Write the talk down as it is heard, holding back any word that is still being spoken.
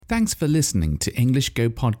Thanks for listening to English Go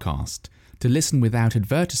Podcast. To listen without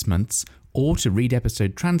advertisements or to read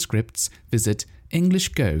episode transcripts, visit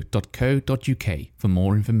englishgo.co.uk for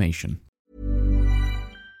more information.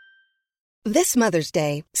 This Mother's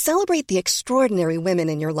Day, celebrate the extraordinary women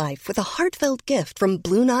in your life with a heartfelt gift from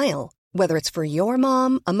Blue Nile. Whether it's for your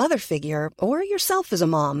mom, a mother figure, or yourself as a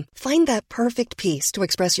mom, find that perfect piece to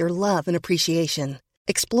express your love and appreciation.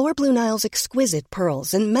 Explore Blue Nile's exquisite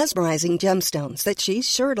pearls and mesmerizing gemstones that she's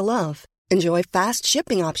sure to love. Enjoy fast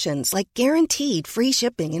shipping options like guaranteed free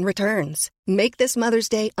shipping and returns. Make this Mother's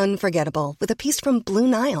Day unforgettable with a piece from Blue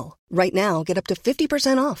Nile. Right now, get up to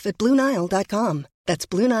 50% off at BlueNile.com. That's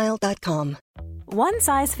BlueNile.com. One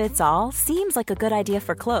size fits all seems like a good idea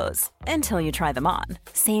for clothes until you try them on.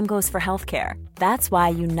 Same goes for healthcare. That's why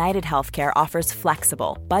United Healthcare offers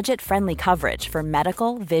flexible, budget-friendly coverage for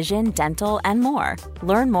medical, vision, dental, and more.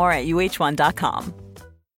 Learn more at UH1.com.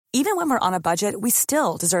 Even when we're on a budget, we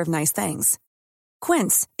still deserve nice things.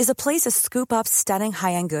 Quince is a place to scoop up stunning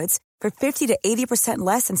high-end goods for 50 to 80%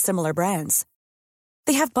 less than similar brands.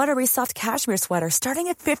 They have buttery soft cashmere sweaters starting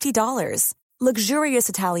at $50, luxurious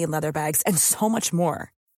Italian leather bags, and so much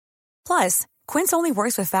more. Plus, Quince only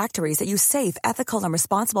works with factories that use safe, ethical, and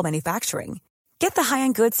responsible manufacturing. Get the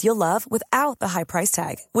high-end goods you'll love without the high price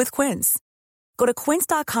tag with Quince. Go to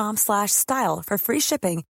quince.com/style for free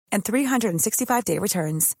shipping and 365-day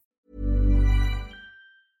returns.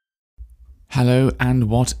 Hello, and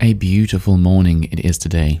what a beautiful morning it is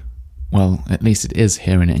today. Well, at least it is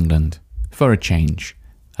here in England, for a change.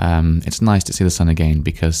 It's nice to see the sun again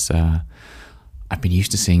because I've been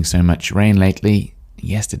used to seeing so much rain lately.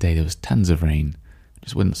 Yesterday there was tons of rain. It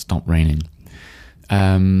just wouldn't stop raining.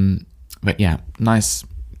 But yeah, nice,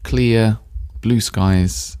 clear, blue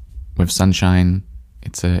skies with sunshine.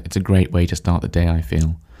 It's a great way to start the day, I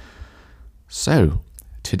feel. So,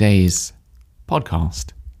 today's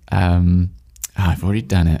podcast. I've already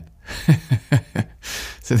done it.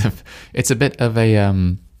 So it's a bit of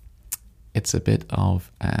an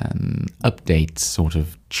update, sort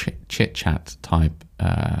of chit chat type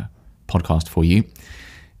podcast for you.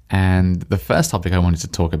 And the first topic I wanted to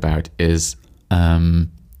talk about is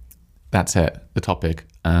that's it. The topic.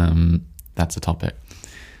 That's the topic.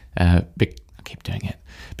 I keep doing it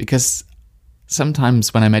because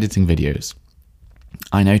sometimes when I'm editing videos,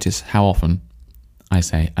 I notice how often I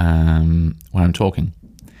say when I'm talking,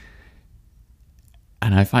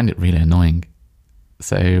 and I find it really annoying.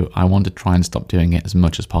 So I want to try and stop doing it as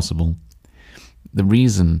much as possible. The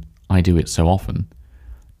reason I do it so often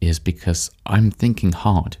is because I'm thinking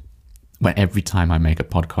hard. When every time I make a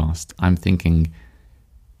podcast, I'm thinking,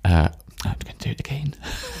 I'm going to do it again.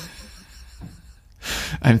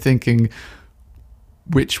 I'm thinking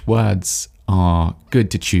which words are good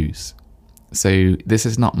to choose. So this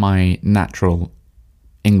is not my natural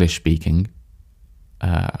English speaking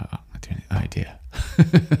idea.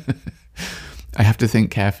 I have to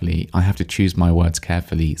think carefully. I have to choose my words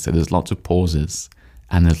carefully. So there's lots of pauses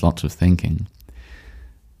and there's lots of thinking.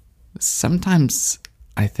 Sometimes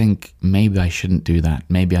I think maybe I shouldn't do that.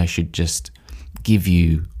 Maybe I should just give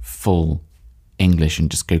you full English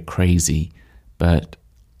and just go crazy. But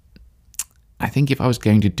I think if I was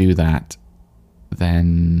going to do that,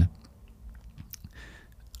 then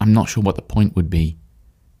I'm not sure what the point would be.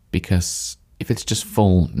 Because if it's just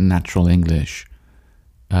full natural English,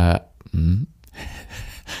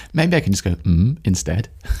 maybe I can just go instead.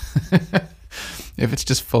 If it's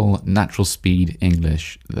just full natural speed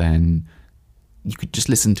English, then you could just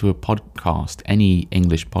listen to a podcast, any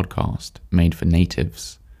English podcast made for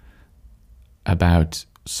natives about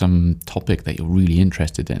some topic that you're really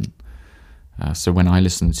interested in. So when I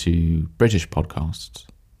listen to British podcasts,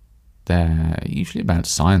 they're usually about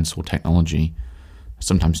science or technology,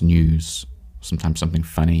 sometimes news, sometimes something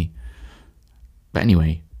funny. But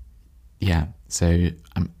anyway, yeah, so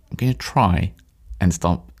I'm going to try and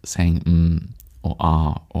stop saying or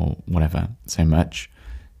or whatever so much,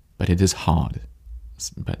 but it is hard.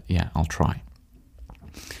 But yeah, I'll try.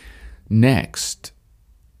 Next,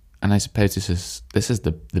 and I suppose this is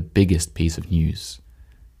the biggest piece of news.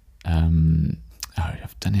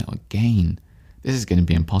 I've done it again. This is going to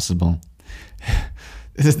be impossible.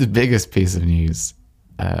 This is the biggest piece of news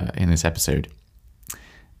in this episode.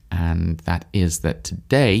 And that is that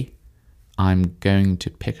today I'm going to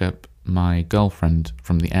pick up my girlfriend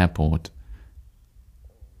from the airport.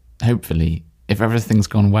 Hopefully, if everything's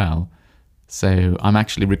gone well. So I'm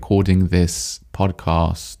actually recording this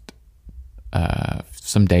podcast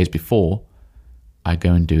some days before I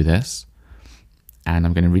go and do this. And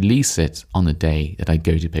I'm going to release it on the day that I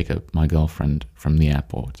go to pick up my girlfriend from the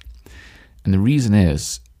airport. And the reason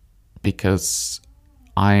is because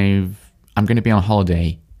I'm going to be on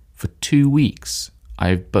holiday for 2 weeks.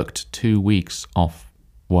 I've booked 2 weeks off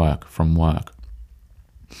work from work.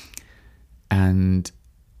 And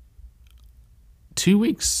 2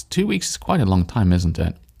 weeks is quite a long time, isn't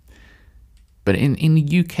it? But in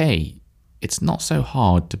the UK, it's not so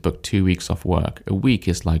hard to book 2 weeks off work. A week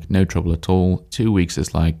is like no trouble at all. 2 weeks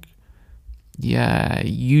is like, yeah,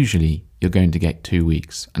 usually you're going to get 2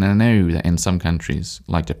 weeks. And I know that in some countries,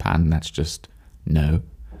 like Japan, that's just no.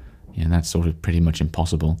 Yeah, that's sort of pretty much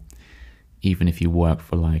impossible. Even if you work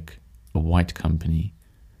for like a white company.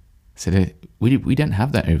 So we don't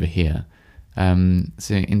have that over here.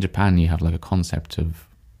 So in Japan, you have like a concept of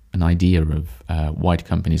an idea of white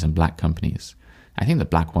companies and black companies. I think the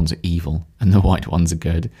black ones are evil and the white ones are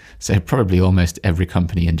good. So probably almost every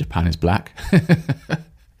company in Japan is black.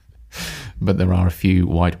 But there are a few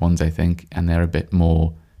white ones, I think, and they're a bit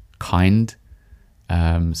more kind.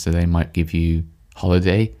 So they might give you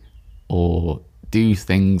holiday or do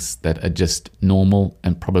things that are just normal,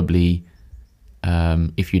 and probably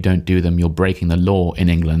if you don't do them, you're breaking the law in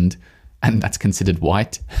England, and that's considered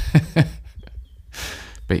white.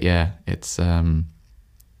 But yeah, it's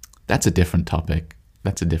that's a different topic.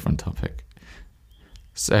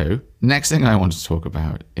 So next thing I want to talk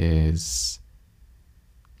about is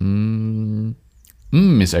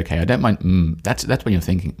is okay. I don't mind That's when you're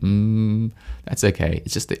thinking that's okay.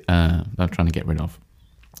 It's just the I'm trying to get rid of.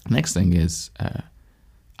 Next thing is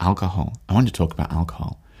alcohol. I want to talk about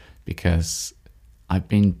alcohol because I've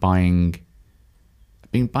been buying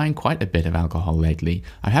quite a bit of alcohol lately.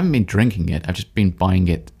 I haven't been drinking it. I've just been buying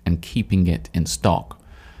it and keeping it in stock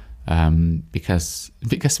because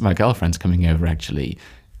my girlfriend's coming over actually,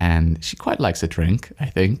 and she quite likes a drink, I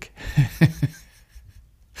think.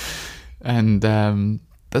 And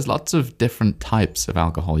there's lots of different types of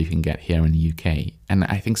alcohol you can get here in the UK, and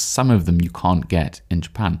I think some of them you can't get in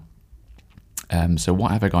Japan. So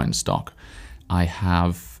what have I got in stock?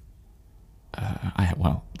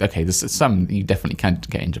 There's some you definitely can't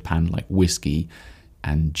get in Japan, like whiskey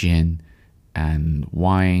and gin and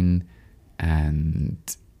wine and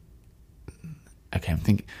I'm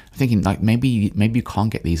thinking like maybe you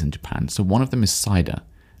can't get these in Japan. So one of them is cider,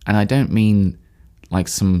 and I don't mean like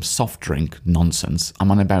some soft drink nonsense.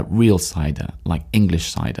 I'm on about real cider, like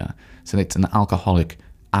English cider. So it's an alcoholic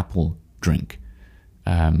apple drink,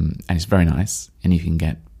 and it's very nice. And you can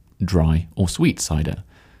get dry or sweet cider.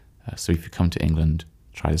 So if you come to England,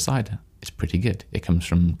 try the cider. It's pretty good. It comes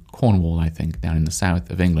from Cornwall, I think, down in the south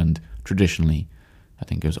of England. Traditionally, I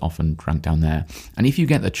think it was often drunk down there. And if you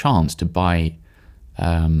get the chance to buy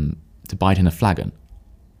it in a flagon,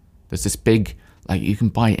 there's this big, like you can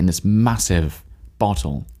buy it in this massive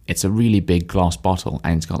bottle. It's a really big glass bottle,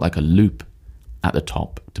 and it's got like a loop at the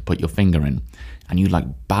top to put your finger in, and you like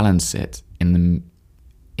balance it in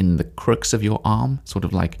the crooks of your arm, sort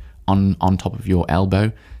of like on top of your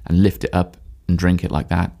elbow, and lift it up and drink it like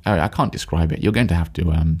that. I can't describe it. You're going to have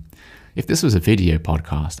to if this was a video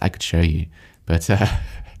podcast, I could show you, but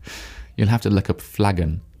you'll have to look up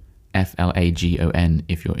flagon, Flagon,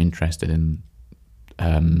 if you're interested in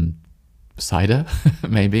cider,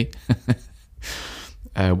 maybe.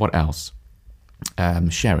 What else?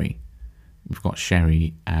 Sherry. We've got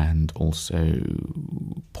sherry and also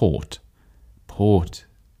port. Port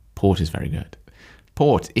is very good.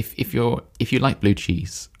 Port. If you like blue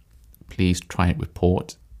cheese, please try it with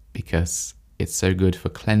port because it's so good for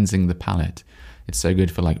cleansing the palate. It's so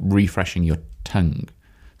good for like refreshing your tongue.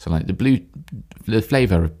 So like the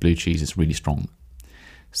flavor of blue cheese is really strong.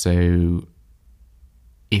 So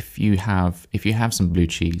if you have some blue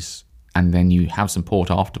cheese and then you have some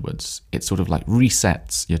port afterwards, it sort of like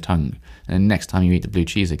resets your tongue. And then next time you eat the blue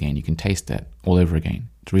cheese again, you can taste it all over again.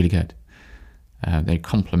 It's really good. They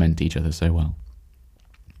complement each other so well.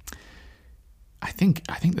 I think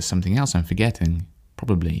there's something else I'm forgetting,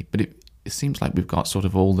 probably, but it seems like we've got sort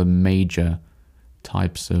of all the major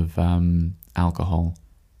types of alcohol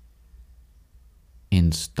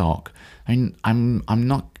in stock. I mean,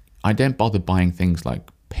 I don't bother buying things like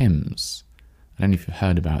Pimm's. I don't know if you've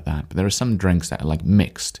heard about that, but there are some drinks that are like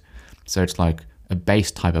mixed. So it's like a base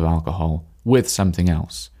type of alcohol with something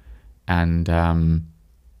else. And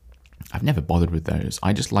I've never bothered with those.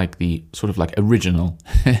 I just like the sort of like original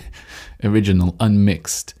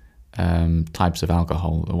unmixed types of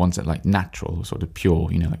alcohol, the ones that are like natural, sort of pure,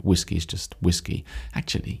 like whiskey is just whiskey.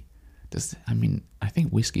 Actually, I think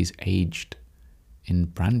whiskey's aged in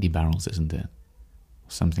brandy barrels, isn't it?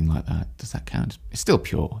 Something like that. Does that count? It's still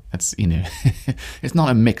pure. That's, it's not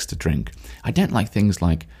a mixed drink. I don't like things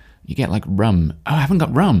like, you get like rum. Oh, I haven't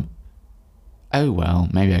got rum. Oh, well,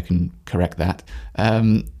 maybe I can correct that.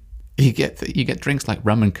 You get drinks like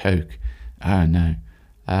rum and coke. Oh no,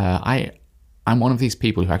 I'm one of these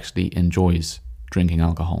people who actually enjoys drinking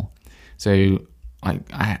alcohol. So I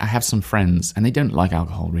have some friends and they don't like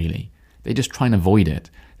alcohol really. They just try and avoid it.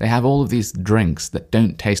 They have all of these drinks that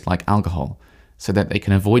don't taste like alcohol so that they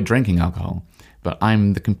can avoid drinking alcohol. But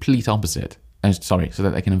I'm the complete opposite. So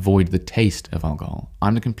that they can avoid the taste of alcohol.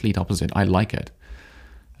 I'm the complete opposite. I like it.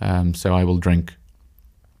 So I will drink,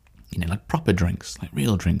 like proper drinks, like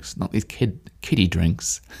real drinks, not these kiddie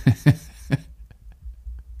drinks.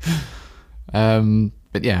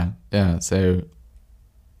 But yeah. So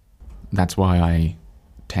that's why I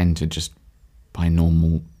tend to just buy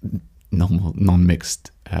normal,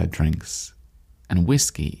 non-mixed drinks. And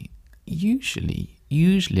whiskey, usually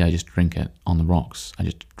I just drink it on the rocks. I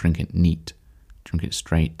just drink it neat, drink it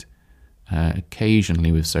straight,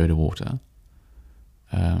 occasionally with soda water.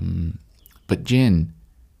 But gin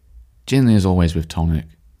is always with tonic.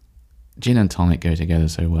 Gin and tonic go together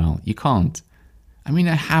so well. You can't. I mean,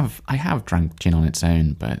 I have drank gin on its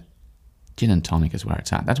own, but gin and tonic is where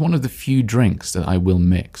it's at. That's one of the few drinks that I will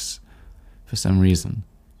mix for some reason.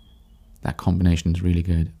 That combination is really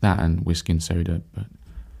good. That and whiskey and soda, but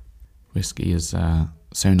whiskey is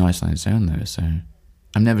so nice on its own though, so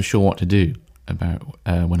I'm never sure what to do about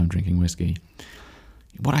when I'm drinking whiskey.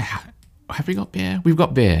 What have we got beer? We've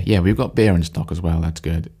got beer. Yeah, we've got beer in stock as well. That's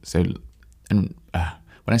good. So, and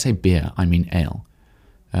when I say beer, I mean ale,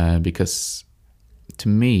 because to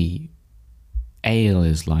me, ale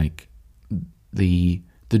is like the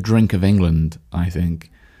drink of England. I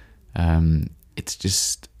think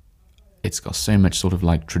it's got so much sort of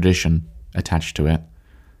like tradition attached to it.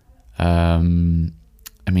 I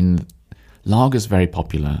mean, lager's very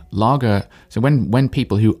popular. Lager. So when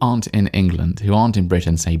people who aren't in England, who aren't in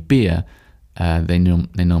Britain, say beer, they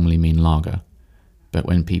normally mean lager. But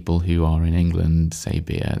when people who are in England say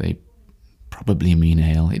beer, they probably mean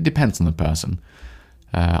ale. It depends on the person.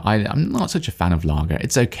 I'm not such a fan of lager.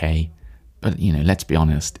 It's okay, but let's be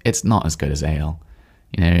honest, it's not as good as ale.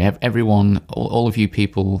 Everyone, all of you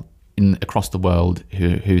people across the world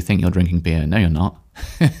who think you're drinking beer, no, you're not.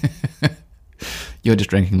 You're just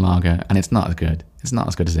drinking lager, and it's not as good. It's not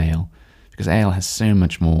as good as ale, because ale has so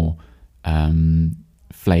much more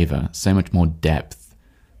flavour, so much more depth.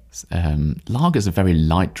 Lager is a very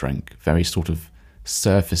light drink, very sort of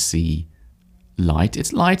surfacey light.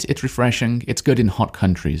 It's light, it's refreshing, it's good in hot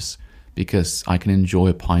countries, because I can enjoy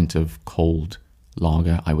a pint of cold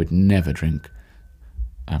lager. I would never drink...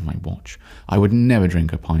 my watch. I would never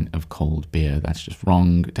drink a pint of cold beer. That's just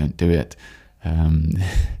wrong. Don't do it.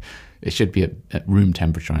 It should be at room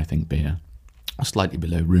temperature, I think, beer. Or slightly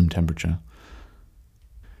below room temperature.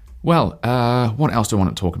 Well, what else do I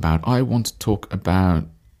want to talk about? I want to talk about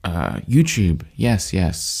YouTube.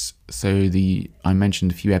 Yes. So I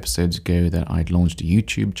mentioned a few episodes ago that I'd launched a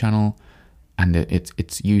YouTube channel. And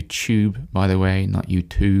it's YouTube, by the way, not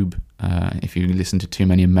YouTube. If you listen to too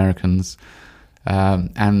many Americans.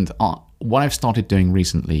 And what I've started doing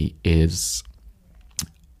recently is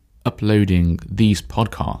uploading these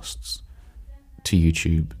podcasts to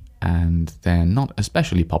YouTube, and they're not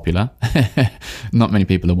especially popular. Not many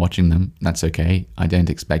people are watching them. That's okay. I don't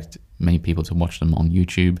expect many people to watch them on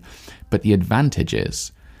YouTube. But the advantage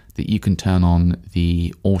is that you can turn on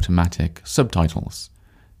the automatic subtitles,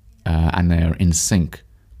 and they're in sync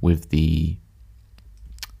with the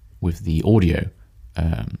audio.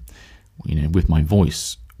 With my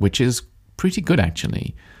voice, which is pretty good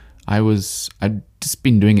actually. I'd just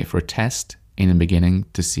been doing it for a test in the beginning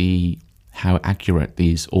to see how accurate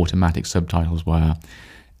these automatic subtitles were,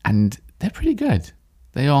 and they're pretty good.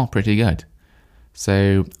 They are pretty good.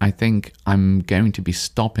 So I think I'm going to be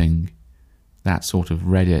stopping that sort of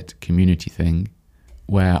Reddit community thing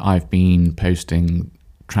where I've been posting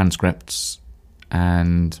transcripts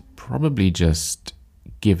and probably just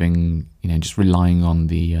giving, just relying on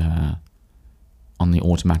the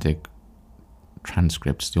automatic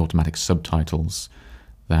transcripts, the automatic subtitles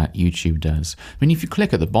that YouTube does. I mean, if you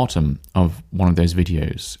click at the bottom of one of those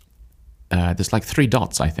videos, there's like 3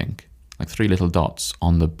 dots, I think, like 3 little dots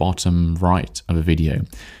on the bottom right of a video.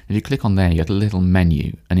 If you click on there, you get a little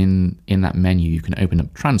menu, and in that menu, you can open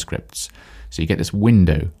up transcripts. So you get this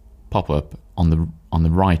window pop up on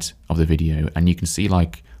the right of the video, and you can see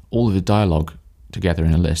like all of the dialogue together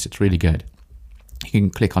in a list. It's really good. You can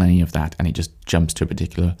click on any of that and it just jumps to a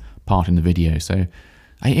particular part in the video. So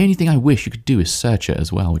the only thing I wish you could do is search it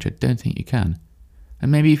as well, which I don't think you can.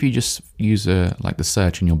 And maybe if you just use like the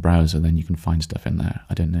search in your browser, then you can find stuff in there.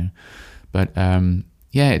 I don't know. But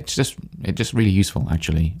it's just really useful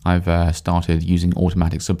actually. I've started using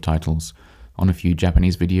automatic subtitles on a few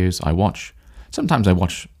Japanese videos I watch. Sometimes I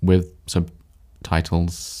watch with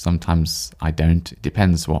subtitles, sometimes I don't. It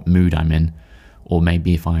depends what mood I'm in, or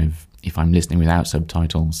maybe if I'm listening without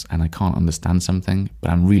subtitles and I can't understand something, but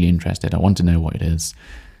I'm really interested, I want to know what it is,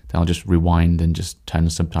 then I'll just rewind and just turn the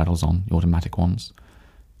subtitles on, the automatic ones.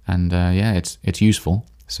 And it's useful.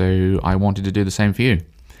 So I wanted to do the same for you.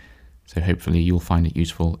 So hopefully you'll find it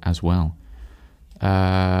useful as well.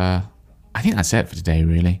 I think that's it for today,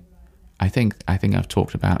 really. I think I've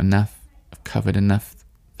talked about enough. I've covered enough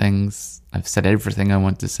things. I've said everything I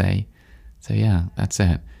want to say. So yeah, that's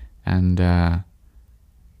it. And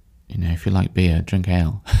if you like beer, drink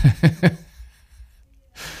ale.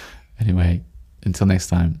 Anyway, until next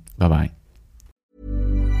time, bye-bye.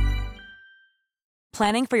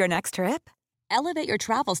 Planning for your next trip? Elevate your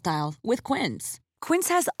travel style with Quince. Quince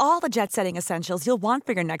has all the jet-setting essentials you'll want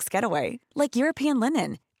for your next getaway, like European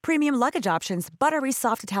linen, premium luggage options, buttery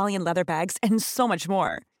soft Italian leather bags, and so much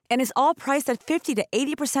more. And is all priced at 50 to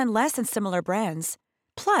 80% less than similar brands.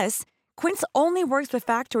 Plus, Quince only works with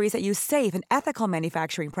factories that use safe and ethical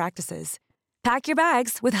manufacturing practices. Pack your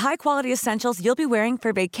bags with high-quality essentials you'll be wearing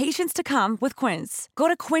for vacations to come with Quince. Go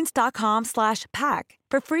to quince.com/pack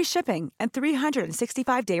for free shipping and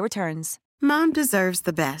 365-day returns. Mom deserves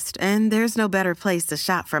the best, and there's no better place to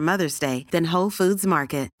shop for Mother's Day than Whole Foods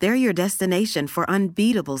Market. They're your destination for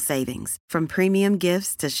unbeatable savings, from premium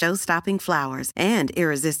gifts to show-stopping flowers and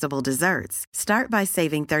irresistible desserts. Start by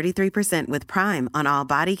saving 33% with Prime on all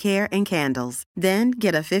body care and candles. Then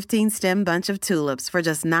get a 15-stem bunch of tulips for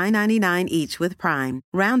just $9.99 each with Prime.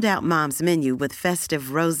 Round out Mom's menu with festive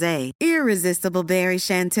rosé, irresistible berry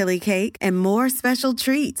chantilly cake, and more special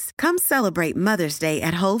treats. Come celebrate Mother's Day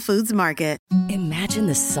at Whole Foods Market. Imagine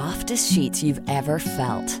the softest sheets you've ever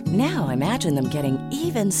felt. Now imagine them getting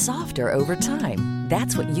even softer over time.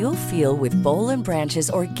 That's what you'll feel with Boll & Branch's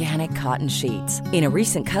organic cotton sheets. In a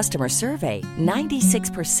recent customer survey,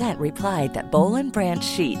 96% replied that Boll & Branch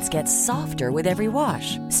sheets get softer with every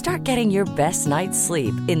wash. Start getting your best night's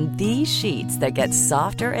sleep in these sheets that get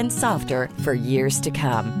softer and softer for years to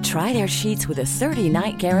come. Try their sheets with a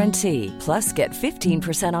 30-night guarantee. Plus, get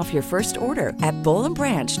 15% off your first order at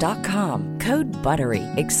bollandbranch.com. Code BUTTERY.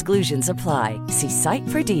 Exclusions apply. See site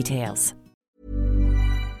for details.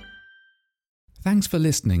 Thanks for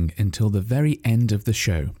listening until the very end of the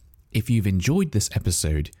show. If you've enjoyed this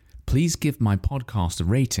episode, please give my podcast a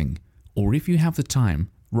rating, or if you have the time,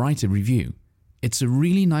 write a review. It's a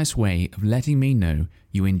really nice way of letting me know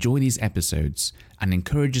you enjoy these episodes and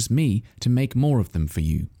encourages me to make more of them for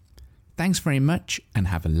you. Thanks very much and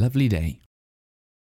have a lovely day.